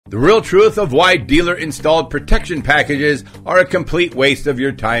The real truth of why dealer-installed protection packages are a complete waste of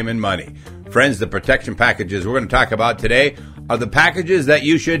your time and money. Friends, the protection packages we're going to talk about today are the packages that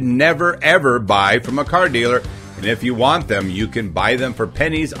you should never, ever buy from a car dealer. And if you want them, you can buy them for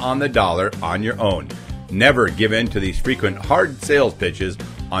pennies on the dollar on your own. Never give in to these frequent hard sales pitches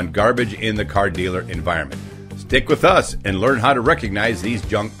on garbage in the car dealer environment. Stick with us and learn how to recognize these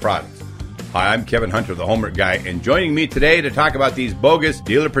junk products. Hi, I'm Kevin Hunter, the Homework Guy, and joining me today to talk about these bogus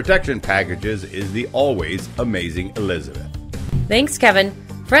dealer protection packages is the always amazing Elizabeth. Thanks, Kevin.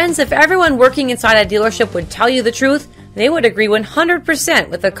 Friends, if everyone working inside a dealership would tell you the truth, they would agree 100%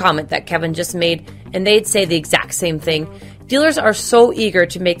 with the comment that Kevin just made, and they'd say the exact same thing. Dealers are so eager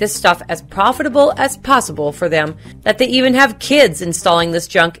to make this stuff as profitable as possible for them that they even have kids installing this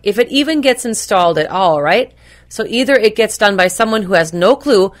junk if it even gets installed at all, right? So either it gets done by someone who has no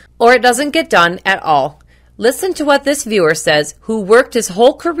clue or it doesn't get done at all. Listen to what this viewer says, who worked his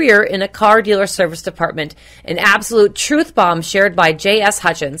whole career in a car dealer service department, an absolute truth bomb shared by J.S.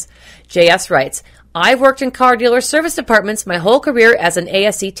 Hutchins. J.S. writes, I've worked in car dealer service departments my whole career as an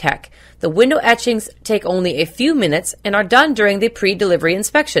ASE tech. The window etchings take only a few minutes and are done during the pre-delivery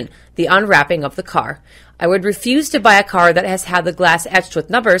inspection, the unwrapping of the car. I would refuse to buy a car that has had the glass etched with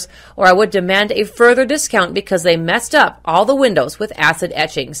numbers, or I would demand a further discount because they messed up all the windows with acid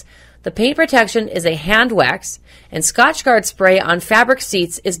etchings. The paint protection is a hand wax, and Scotchgard spray on fabric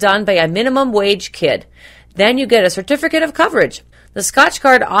seats is done by a minimum wage kid. Then you get a certificate of coverage. The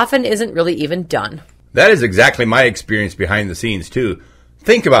Scotchgard often isn't really even done. That is exactly my experience behind the scenes, too.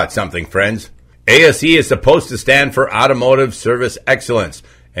 Think about something, friends. ASE is supposed to stand for Automotive Service Excellence,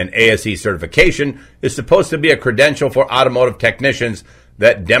 and ASE certification is supposed to be a credential for automotive technicians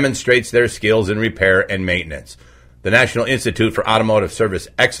that demonstrates their skills in repair and maintenance. The National Institute for Automotive Service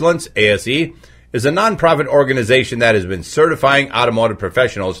Excellence, ASE, is a nonprofit organization that has been certifying automotive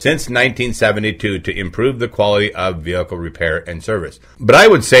professionals since 1972 to improve the quality of vehicle repair and service. But I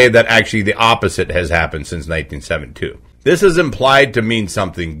would say that actually the opposite has happened since 1972. This is implied to mean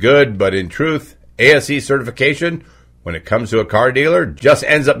something good, but in truth, ASE certification, when it comes to a car dealer, just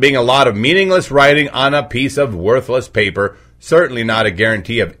ends up being a lot of meaningless writing on a piece of worthless paper, certainly not a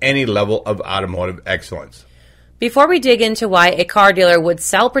guarantee of any level of automotive excellence. Before we dig into why a car dealer would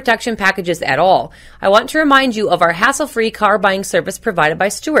sell protection packages at all, I want to remind you of our hassle-free car buying service provided by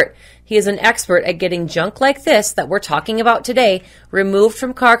Stuart. He is an expert at getting junk like this that we're talking about today removed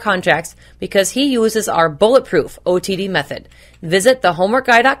from car contracts because he uses our bulletproof OTD method. Visit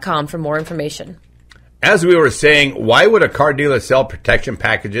thehomeworkguy.com for more information. As we were saying, why would a car dealer sell protection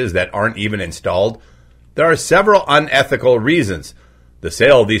packages that aren't even installed? There are several unethical reasons. The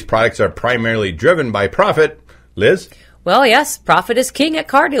sale of these products are primarily driven by profit. Liz? Well, yes, profit is king at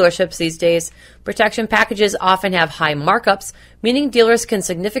car dealerships these days. Protection packages often have high markups, meaning dealers can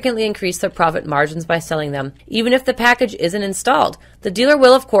significantly increase their profit margins by selling them. Even if the package isn't installed, the dealer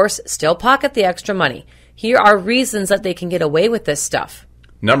will, of course, still pocket the extra money. Here are reasons that they can get away with this stuff.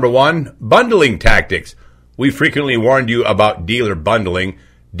 Number one, bundling tactics. We frequently warned you about dealer bundling.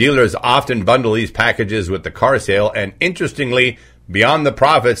 Dealers often bundle these packages with the car sale, and interestingly, beyond the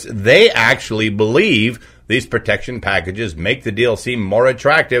profits, they actually believe these protection packages make the deal seem more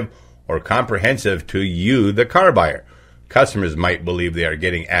attractive or comprehensive to you, the car buyer. Customers might believe they are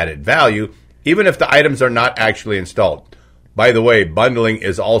getting added value, even if the items are not actually installed. By the way, bundling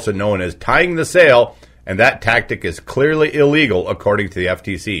is also known as tying the sale, and that tactic is clearly illegal according to the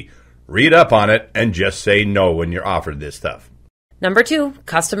FTC. Read up on it and just say no when you're offered this stuff. Number two,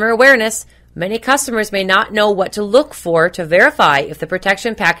 customer awareness. Many customers may not know what to look for to verify if the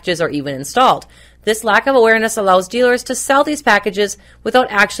protection packages are even installed. This lack of awareness allows dealers to sell these packages without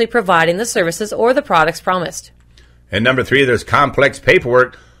actually providing the services or the products promised. And number three, there's complex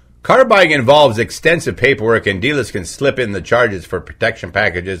paperwork. Car buying involves extensive paperwork, and dealers can slip in the charges for protection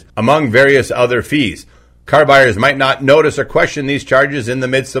packages among various other fees. Car buyers might not notice or question these charges in the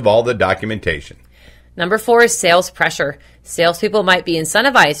midst of all the documentation. Number four is sales pressure. Salespeople might be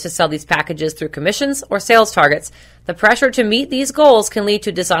incentivized to sell these packages through commissions or sales targets. The pressure to meet these goals can lead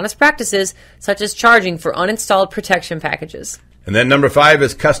to dishonest practices, such as charging for uninstalled protection packages. And then number five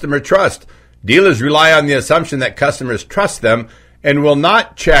is customer trust. Dealers rely on the assumption that customers trust them and will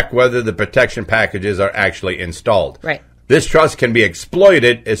not check whether the protection packages are actually installed. Right. This trust can be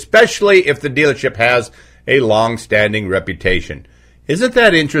exploited, especially if the dealership has a long-standing reputation. Isn't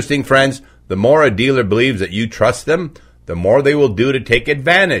that interesting, friends? The more a dealer believes that you trust them, the more they will do to take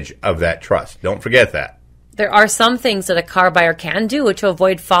advantage of that trust. Don't forget that. There are some things that a car buyer can do to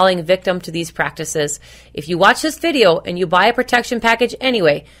avoid falling victim to these practices. If you watch this video and you buy a protection package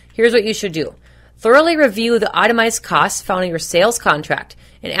anyway, here's what you should do. Thoroughly review the itemized costs found in your sales contract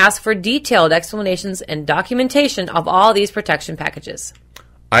and ask for detailed explanations and documentation of all these protection packages.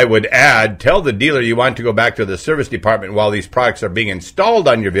 I would add, tell the dealer you want to go back to the service department while these products are being installed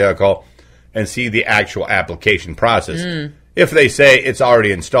on your vehicle and see the actual application process. If they say it's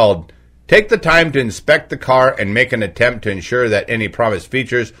already installed, take the time to inspect the car and make an attempt to ensure that any promised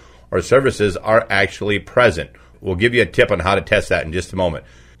features or services are actually present. We'll give you a tip on how to test that in just a moment.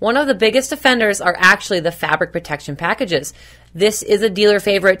 One of the biggest offenders are actually the fabric protection packages. This is a dealer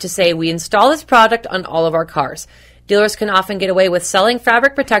favorite to say we install this product on all of our cars. Dealers can often get away with selling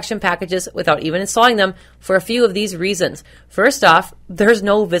fabric protection packages without even installing them for a few of these reasons. First off, there's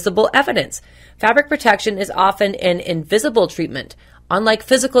no visible evidence. Fabric protection is often an invisible treatment. Unlike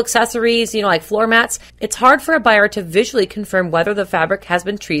physical accessories, like floor mats, it's hard for a buyer to visually confirm whether the fabric has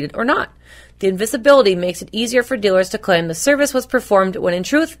been treated or not. The invisibility makes it easier for dealers to claim the service was performed when in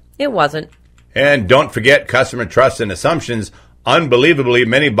truth, it wasn't. And don't forget customer trust and assumptions. Unbelievably,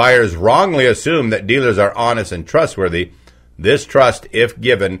 many buyers wrongly assume that dealers are honest and trustworthy. This trust, if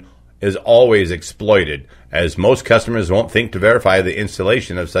given, is always exploited, as most customers won't think to verify the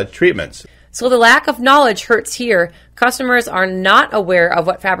installation of such treatments. So the lack of knowledge hurts here. Customers are not aware of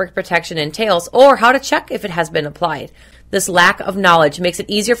what fabric protection entails or how to check if it has been applied. This lack of knowledge makes it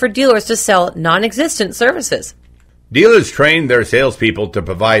easier for dealers to sell non-existent services. Dealers train their salespeople to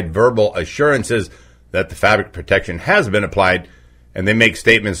provide verbal assurances that the fabric protection has been applied, and they make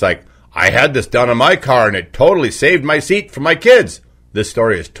statements like, I had this done on my car and it totally saved my seat for my kids. This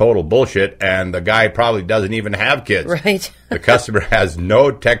story is total bullshit, and the guy probably doesn't even have kids. Right. The customer has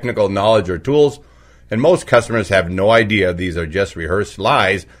no technical knowledge or tools, and most customers have no idea these are just rehearsed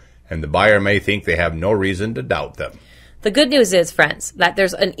lies, and the buyer may think they have no reason to doubt them. The good news is, friends, that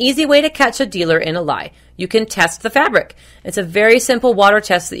there's an easy way to catch a dealer in a lie. You can test the fabric. It's a very simple water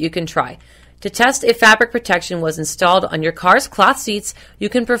test that you can try. To test if fabric protection was installed on your car's cloth seats, you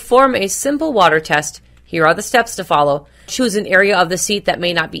can perform a simple water test. Here are the steps to follow. Choose an area of the seat that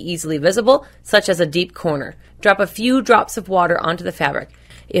may not be easily visible, such as a deep corner. Drop a few drops of water onto the fabric.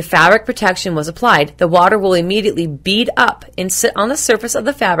 If fabric protection was applied, the water will immediately bead up and sit on the surface of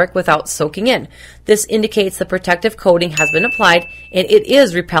the fabric without soaking in. This indicates the protective coating has been applied and it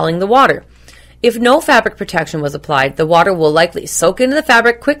is repelling the water. If no fabric protection was applied, the water will likely soak into the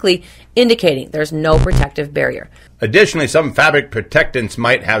fabric quickly, indicating there's no protective barrier. Additionally, some fabric protectants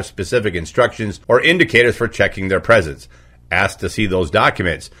might have specific instructions or indicators for checking their presence. Ask to see those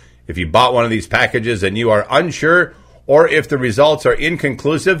documents. If you bought one of these packages and you are unsure, or if the results are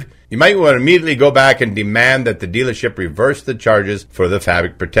inconclusive, you might want to immediately go back and demand that the dealership reverse the charges for the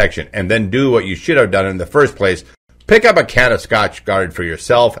fabric protection, and then do what you should have done in the first place. Pick up a can of Scotch Guard for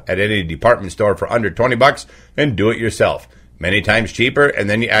yourself at any department store for under $20 and do it yourself. Many times cheaper, and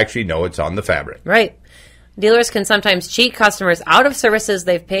then you actually know it's on the fabric. Right. Dealers can sometimes cheat customers out of services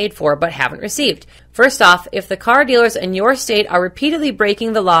they've paid for but haven't received. First off, if the car dealers in your state are repeatedly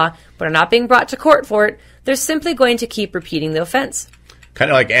breaking the law but are not being brought to court for it, they're simply going to keep repeating the offense. Kind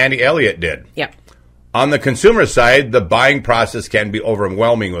of like Andy Elliott did. Yeah. On the consumer side, the buying process can be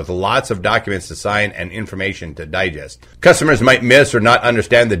overwhelming with lots of documents to sign and information to digest. Customers might miss or not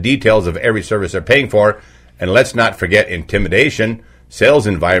understand the details of every service they're paying for, and let's not forget intimidation. Sales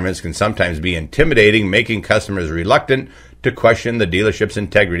environments can sometimes be intimidating, making customers reluctant to question the dealership's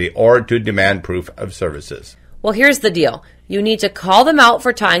integrity or to demand proof of services. Well, here's the deal. You need to call them out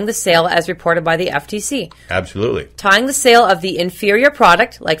for tying the sale as reported by the FTC. Absolutely. Tying the sale of the inferior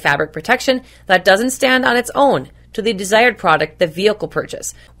product, like fabric protection, that doesn't stand on its own, to the desired product, the vehicle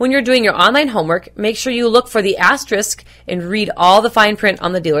purchase. When you're doing your online homework, make sure you look for the asterisk and read all the fine print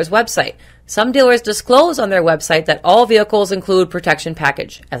on the dealer's website. Some dealers disclose on their website that all vehicles include protection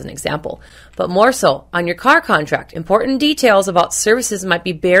package, as an example. But more so, on your car contract, important details about services might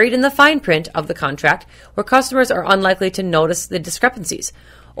be buried in the fine print of the contract, where customers are unlikely to notice the discrepancies.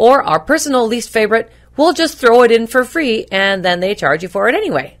 Or, our personal least favorite, we'll just throw it in for free, and then they charge you for it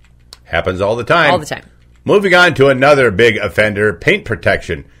anyway. Happens all the time. All the time. Moving on to another big offender, paint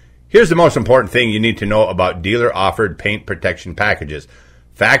protection. Here's the most important thing you need to know about dealer-offered paint protection packages.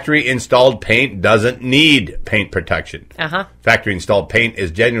 Factory-installed paint doesn't need paint protection. Factory-installed paint is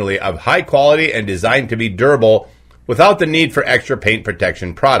generally of high quality and designed to be durable without the need for extra paint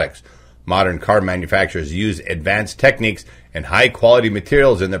protection products. Modern car manufacturers use advanced techniques and high-quality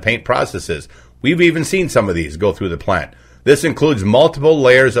materials in their paint processes. We've even seen some of these go through the plant. This includes multiple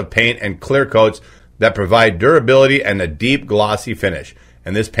layers of paint and clear coats that provide durability and a deep glossy finish.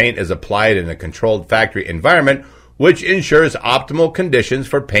 And this paint is applied in a controlled factory environment, which ensures optimal conditions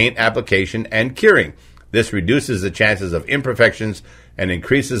for paint application and curing. This reduces the chances of imperfections and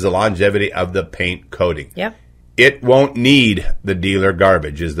increases the longevity of the paint coating. Yep. It won't need the dealer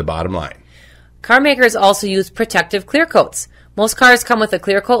garbage is the bottom line. Car makers also use protective clear coats. Most cars come with a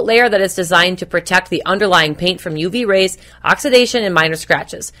clear coat layer that is designed to protect the underlying paint from UV rays, oxidation, and minor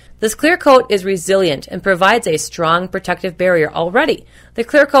scratches. This clear coat is resilient and provides a strong protective barrier already. The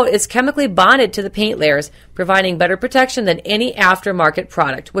clear coat is chemically bonded to the paint layers, providing better protection than any aftermarket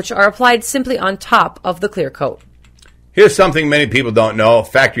product, which are applied simply on top of the clear coat. Here's something many people don't know.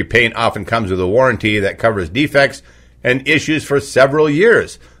 Factory paint often comes with a warranty that covers defects and issues for several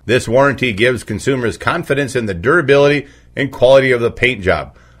years. This warranty gives consumers confidence in the durability and quality of the paint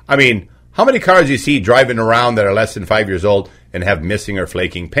job. I mean, how many cars do you see driving around that are less than 5 years old and have missing or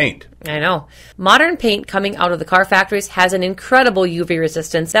flaking paint? I know. Modern paint coming out of the car factories has an incredible UV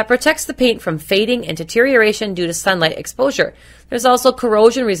resistance that protects the paint from fading and deterioration due to sunlight exposure. There's also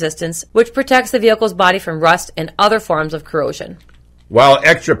corrosion resistance, which protects the vehicle's body from rust and other forms of corrosion. While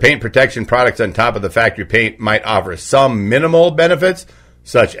extra paint protection products on top of the factory paint might offer some minimal benefits,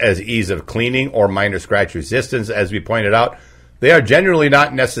 such as ease of cleaning or minor scratch resistance, as we pointed out, they are generally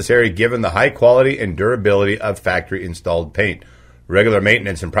not necessary given the high quality and durability of factory-installed paint. Regular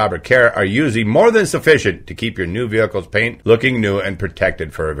maintenance and proper care are usually more than sufficient to keep your new vehicle's paint looking new and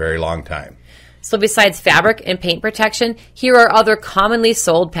protected for a very long time. So besides fabric and paint protection, here are other commonly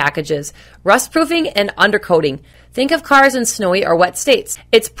sold packages. Rust proofing and undercoating. Think of cars in snowy or wet states.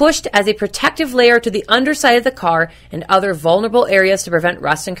 It's pushed as a protective layer to the underside of the car and other vulnerable areas to prevent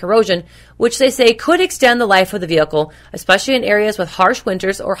rust and corrosion, which they say could extend the life of the vehicle, especially in areas with harsh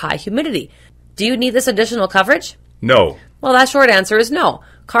winters or high humidity. Do you need this additional coverage? No. Well, that short answer is no.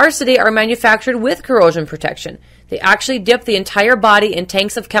 Cars today are manufactured with corrosion protection. They actually dip the entire body in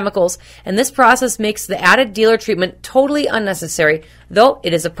tanks of chemicals, and this process makes the added dealer treatment totally unnecessary, though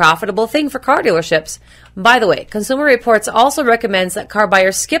it is a profitable thing for car dealerships. By the way, Consumer Reports also recommends that car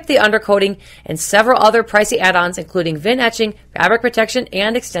buyers skip the undercoating and several other pricey add-ons, including VIN etching, fabric protection,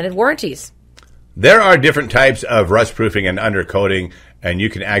 and extended warranties. There are different types of rust proofing and undercoating, and you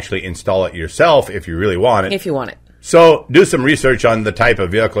can actually install it yourself if you really want it. If you want it. So do some research on the type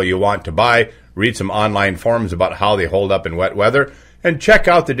of vehicle you want to buy, read some online forums about how they hold up in wet weather, and check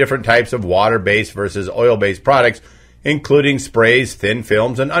out the different types of water-based versus oil-based products, including sprays, thin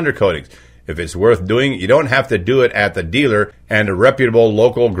films, and undercoatings. If it's worth doing, you don't have to do it at the dealer, and a reputable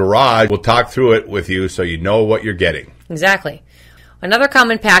local garage will talk through it with you so you know what you're getting. Exactly. Another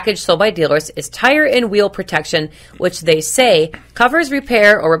common package sold by dealers is tire and wheel protection, which they say covers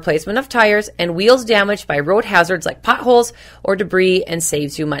repair or replacement of tires and wheels damaged by road hazards like potholes or debris and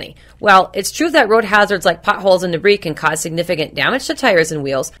saves you money. Well, it's true that road hazards like potholes and debris can cause significant damage to tires and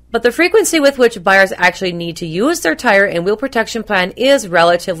wheels, but the frequency with which buyers actually need to use their tire and wheel protection plan is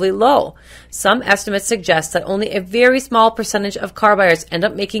relatively low. Some estimates suggest that only a very small percentage of car buyers end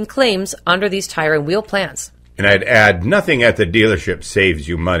up making claims under these tire and wheel plans. And I'd add, nothing at the dealership saves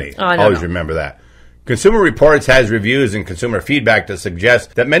you money. Always remember that. Consumer Reports has reviews and consumer feedback to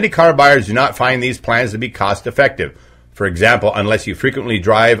suggest that many car buyers do not find these plans to be cost effective. For example, unless you frequently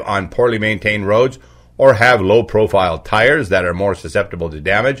drive on poorly maintained roads or have low profile tires that are more susceptible to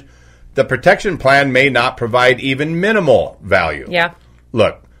damage, the protection plan may not provide even minimal value. Yeah.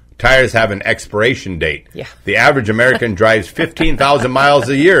 Look, tires have an expiration date. Yeah. The average American drives 15,000 miles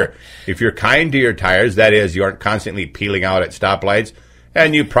a year. If you're kind to your tires, that is, you aren't constantly peeling out at stoplights,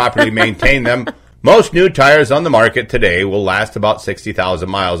 and you properly maintain them, most new tires on the market today will last about 60,000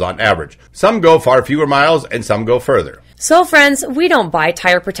 miles on average. Some go far fewer miles, and some go further. So friends, we don't buy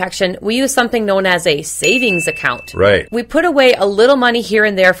tire protection. We use something known as a savings account. Right. We put away a little money here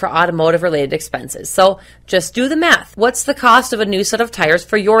and there for automotive related expenses. So just do the math. What's the cost of a new set of tires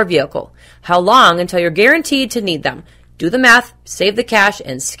for your vehicle? How long until you're guaranteed to need them? Do the math, save the cash,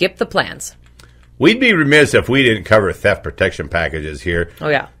 and skip the plans. We'd be remiss if we didn't cover theft protection packages here. Oh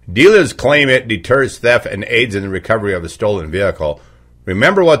yeah. Dealers claim it deters theft and aids in the recovery of a stolen vehicle.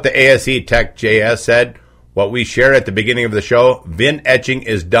 Remember what the ASE Tech JS said? What we shared at the beginning of the show, VIN etching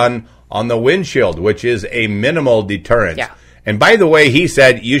is done on the windshield, which is a minimal deterrent. Yeah. And by the way, he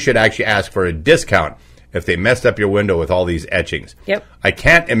said you should actually ask for a discount if they messed up your window with all these etchings. Yep. I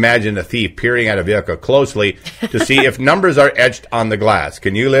can't imagine a thief peering at a vehicle closely to see if numbers are etched on the glass.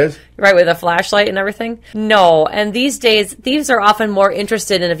 Can you, Liz? Right, with a flashlight and everything? No, and these days, thieves are often more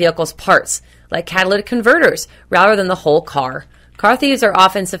interested in a vehicle's parts, like catalytic converters, rather than the whole car. Car thieves are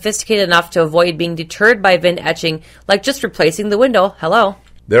often sophisticated enough to avoid being deterred by VIN etching, like just replacing the window. Hello.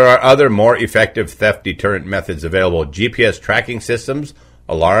 There are other more effective theft deterrent methods available. GPS tracking systems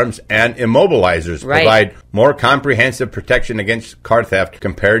alarms, and immobilizers provide more comprehensive protection against car theft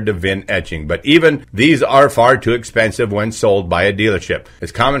compared to VIN etching. But even these are far too expensive when sold by a dealership.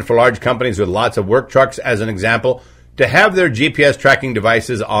 It's common for large companies with lots of work trucks, as an example, to have their GPS tracking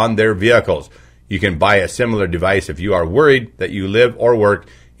devices on their vehicles. You can buy a similar device if you are worried that you live or work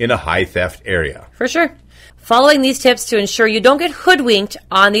in a high theft area. For sure. Following these tips to ensure you don't get hoodwinked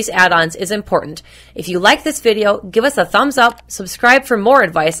on these add-ons is important. If you like this video, give us a thumbs up, subscribe for more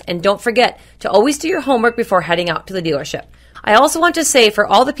advice, and don't forget to always do your homework before heading out to the dealership. I also want to say, for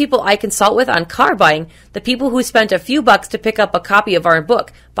all the people I consult with on car buying, the people who spent a few bucks to pick up a copy of our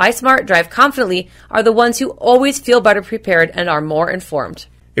book, Buy Smart, Drive Confidently, are the ones who always feel better prepared and are more informed.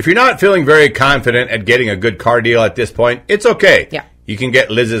 If you're not feeling very confident at getting a good car deal at this point, it's okay. Yeah. You can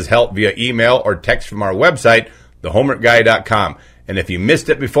get Liz's help via email or text from our website, thehomeworkguy.com. And if you missed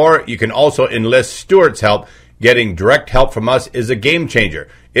it before, you can also enlist Stuart's help. Getting direct help from us is a game changer.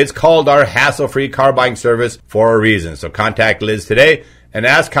 It's called our hassle-free car buying service for a reason. So contact Liz today and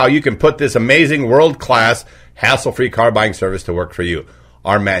ask how you can put this amazing world-class hassle-free car buying service to work for you.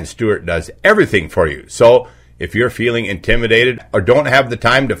 Our man Stuart does everything for you. So if you're feeling intimidated or don't have the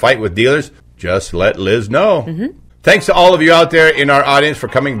time to fight with dealers, just let Liz know. Mm-hmm. Thanks to all of you out there in our audience for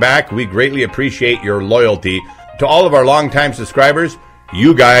coming back. We greatly appreciate your loyalty. To all of our longtime subscribers,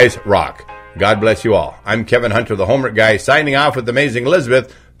 you guys rock. God bless you all. I'm Kevin Hunter, the Homework Guy, signing off with amazing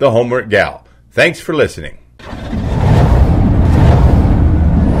Elizabeth, the Homework Gal. Thanks for listening.